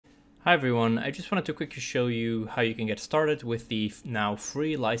Hi everyone, I just wanted to quickly show you how you can get started with the now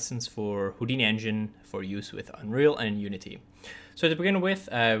free license for Houdini engine for use with Unreal and Unity. So to begin with,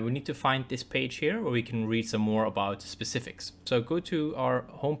 we need to find this page here where we can read some more about specifics. So go to our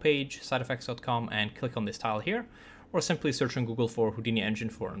homepage, sideeffects.com, and click on this tile here, or simply search on Google for Houdini engine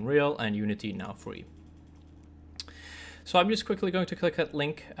for Unreal and Unity now free. So I'm just quickly going to click that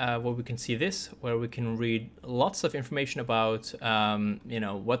link where we can see this, where we can read lots of information about,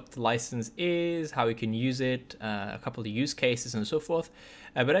 what the license is, how we can use it, a couple of use cases and so forth.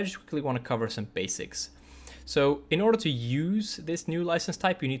 But I just quickly want to cover some basics. So in order to use this new license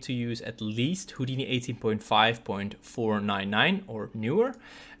type, you need to use at least Houdini 18.5.499 or newer,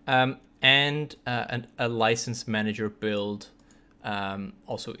 and a license manager build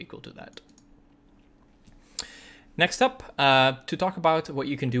also equal to that. Next up, to talk about what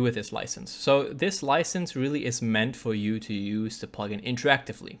you can do with this license. So this license really is meant for you to use the plugin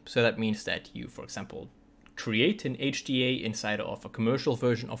interactively. So that means that you, for example, create an HDA inside of a commercial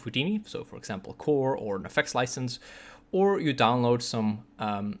version of Houdini. So for example, Core or an effects license, or you download some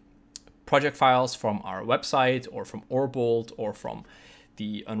project files from our website or from Orbold or from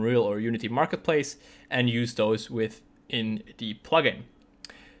the Unreal or Unity marketplace and use those within the plugin.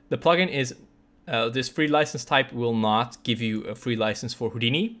 The plugin is this free license type will not give you a free license for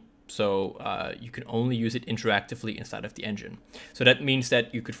Houdini, so you can only use it interactively inside of the engine. So that means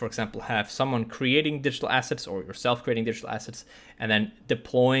that you could, for example, have someone creating digital assets or yourself creating digital assets and then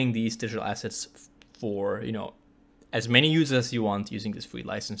deploying these digital assets for, as many users as you want using this free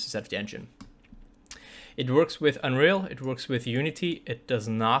license instead of the engine. It works with Unreal, it works with Unity, it does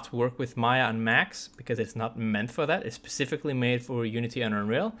not work with Maya and Max because it's not meant for that. It's specifically made for Unity and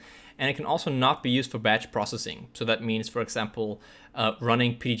Unreal, and it can also not be used for batch processing. So that means, for example,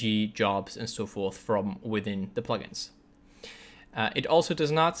 running PDG jobs and so forth from within the plugins. It also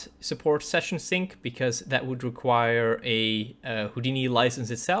does not support session sync because that would require a Houdini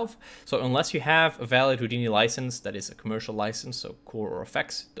license itself. So unless you have a valid Houdini license that is a commercial license, so Core or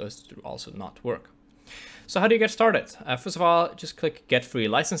Effects, those do also not work. So how do you get started? First of all, just click Get Free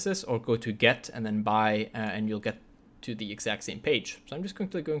Licenses or go to Get and then Buy, and you'll get to the exact same page. So I'm just going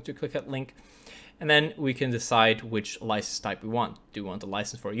to click that link, and then we can decide which license type we want. Do we want a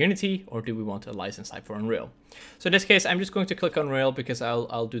license for Unity or do we want a license type for Unreal? So in this case, I'm just going to click Unreal because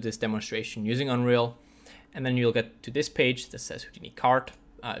I'll do this demonstration using Unreal, and then you'll get to this page that says Houdini Cart.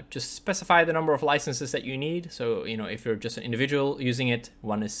 Just specify the number of licenses that you need. So, if you're just an individual using it,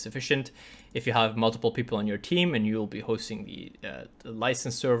 one is sufficient. If you have multiple people on your team and you'll be hosting the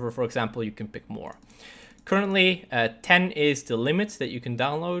license server, for example, you can pick more. Currently, 10 is the limit that you can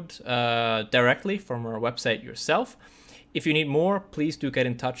download directly from our website yourself. If you need more, please do get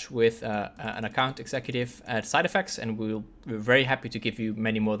in touch with an account executive at SideEffects, and we're very happy to give you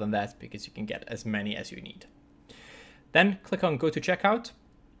many more than that because you can get as many as you need. Then click on Go to Checkout,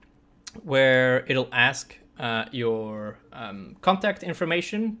 where it'll ask your contact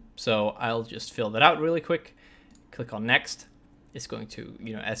information. So I'll just fill that out really quick. Click on Next. It's going to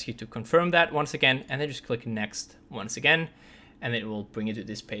ask you to confirm that once again, and then just click Next once again, and it will bring you to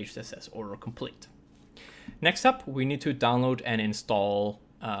this page that says Order Complete. Next up, we need to download and install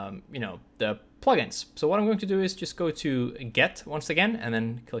the plugins. So what I'm going to do is just go to Get once again, and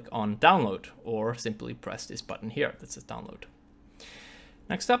then click on Download, or simply press this button here that says Download.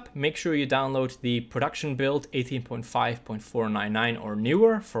 Next up, make sure you download the production build 18.5.499 or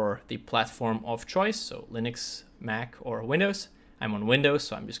newer for the platform of choice, so Linux, Mac, or Windows. I'm on Windows,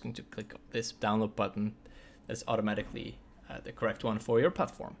 so I'm just going to click this download button. That's automatically the correct one for your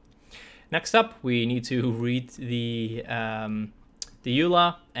platform. Next up, we need to read the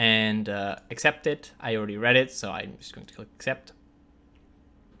EULA and accept it. I already read it, so I'm just going to click Accept.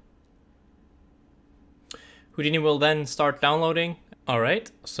 Houdini will then start downloading. All right,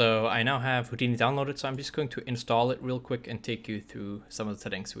 so I now have Houdini downloaded, so I'm just going to install it real quick and take you through some of the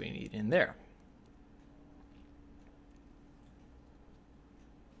settings we need in there.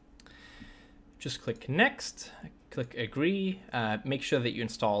 Just click Next, click Agree, make sure that you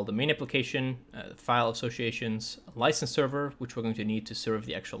install the main application, file associations, license server, which we're going to need to serve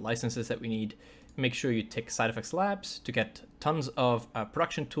the actual licenses that we need. Make sure you tick SideEffects Labs to get tons of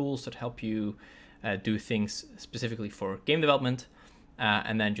production tools that help you do things specifically for game development.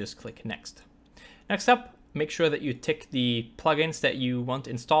 And then just click Next. Next up, make sure that you tick the plugins that you want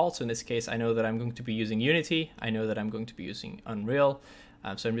installed. So in this case, I know that I'm going to be using Unity. I know that I'm going to be using Unreal.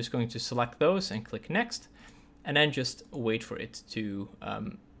 So I'm just going to select those and click Next, and then just wait for it to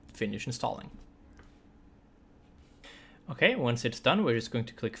finish installing. Okay, once it's done, we're just going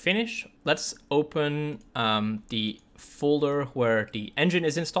to click finish. Let's open the folder where the engine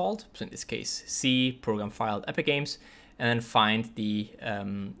is installed. So in this case, C, program file, Epic Games, and then find the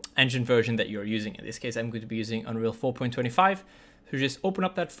engine version that you're using. In this case, I'm going to be using Unreal 4.25. So just open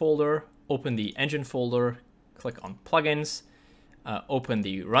up that folder, open the engine folder, click on plugins, open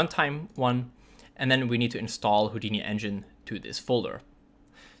the runtime one, and then we need to install Houdini Engine to this folder.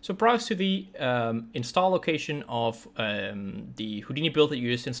 So browse to the install location of the Houdini build that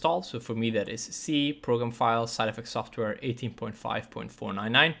you just installed. So for me, that is C, program file, side effect software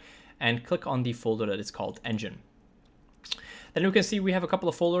 18.5.499, and click on the folder that is called engine. Then you can see we have a couple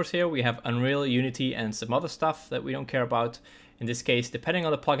of folders here. We have Unreal, Unity, and some other stuff that we don't care about. In this case, depending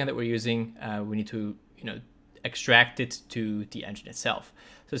on the plugin that we're using, we need to extract it to the engine itself.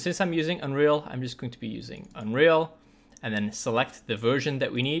 So since I'm using Unreal, I'm just going to be using Unreal, and then select the version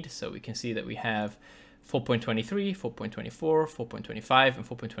that we need. So we can see that we have 4.23, 4.24, 4.25, and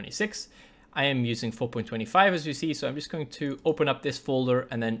 4.26. I am using 4.25 as you see, so I'm just going to open up this folder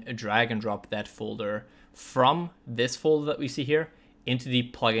and then drag and drop that folder from this folder that we see here into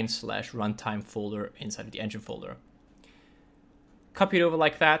the plugin/runtime folder inside of the engine folder. Copy it over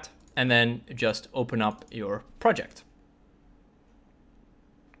like that, and then just open up your project.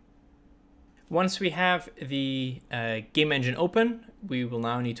 Once we have the game engine open, we will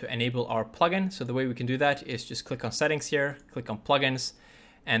now need to enable our plugin. So the way we can do that is just click on settings here, click on plugins,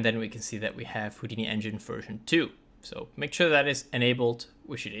 and then we can see that we have Houdini Engine version 2. So make sure that is enabled,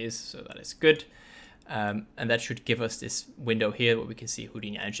 which it is, so that is good. And that should give us this window here where we can see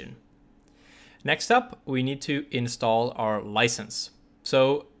Houdini Engine. Next up, we need to install our license.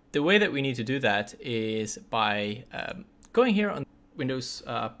 So the way that we need to do that is by going here on Windows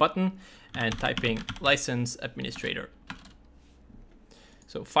button and typing license administrator.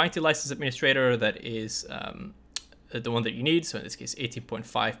 So find the license administrator that is the one that you need. So in this case,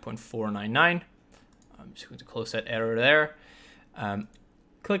 18.5.499. I'm just going to close that error there.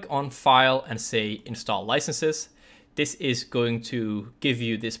 Click on File and say Install Licenses. This is going to give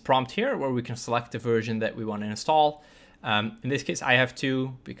you this prompt here where we can select the version that we want to install. In this case, I have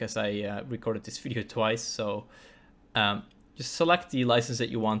two because I recorded this video twice. So just select the license that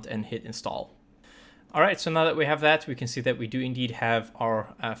you want and hit install. All right, so now that we have that, we can see that we do indeed have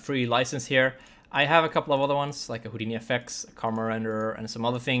our free license here. I have a couple of other ones like a Houdini FX, a Karma renderer, and some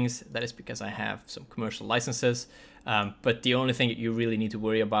other things. That is because I have some commercial licenses. But the only thing that you really need to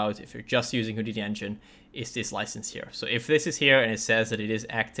worry about if you're just using Houdini Engine is this license here. So if this is here and it says that it is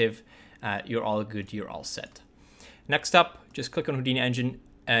active, you're all good, you're all set. Next up, just click on Houdini Engine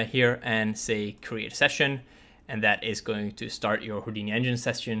here and say create session. And that is going to start your Houdini Engine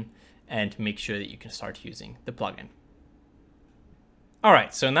session and make sure that you can start using the plugin. All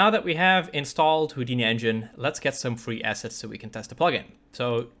right, so now that we have installed Houdini Engine, let's get some free assets so we can test the plugin.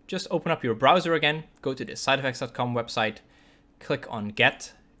 So just open up your browser again, go to the sideeffects.com website, click on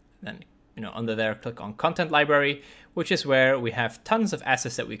Get, then under there, click on Content Library, which is where we have tons of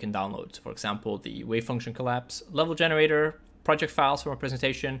assets that we can download. For example, the wave function collapse, level generator, project files from a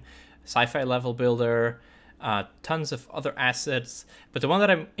presentation, sci-fi level builder, tons of other assets. But the one that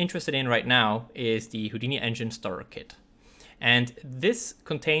I'm interested in right now is the Houdini Engine Starter Kit. And this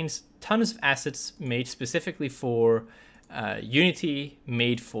contains tons of assets made specifically for Unity,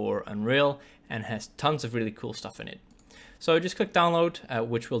 made for Unreal, and has tons of really cool stuff in it. So just click download,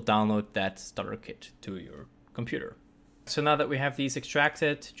 which will download that starter kit to your computer. So now that we have these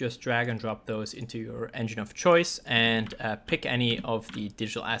extracted, just drag and drop those into your engine of choice and pick any of the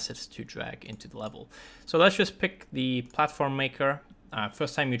digital assets to drag into the level. So let's just pick the platform maker.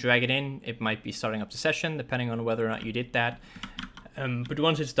 First time you drag it in, it might be starting up the session, depending on whether or not you did that. But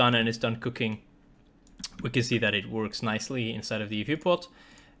once it's done and it's done cooking, we can see that it works nicely inside of the viewport,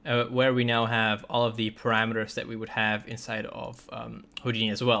 where we now have all of the parameters that we would have inside of Houdini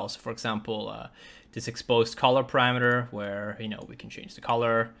as well. So for example, this exposed color parameter where, we can change the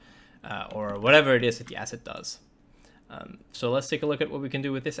color or whatever it is that the asset does. So let's take a look at what we can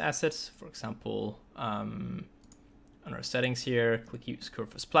do with this asset. For example, on our settings here, click use curve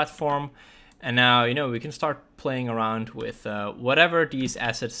as platform. And now, we can start playing around with whatever these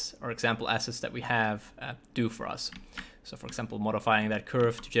assets or example assets that we have do for us. So for example, modifying that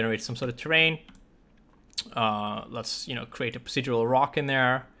curve to generate some sort of terrain. Let's, create a procedural rock in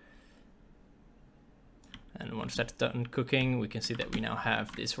there. And once that's done cooking, we can see that we now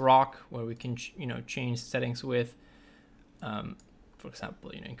have this rock where we can, change settings with, for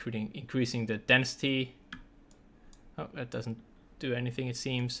example, increasing the density. Oh, that doesn't do anything, it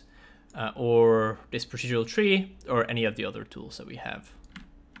seems. Or this procedural tree, or any of the other tools that we have.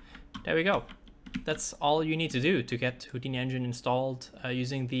 There we go. that's all you need to do to get Houdini Engine installed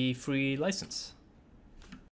using the free license.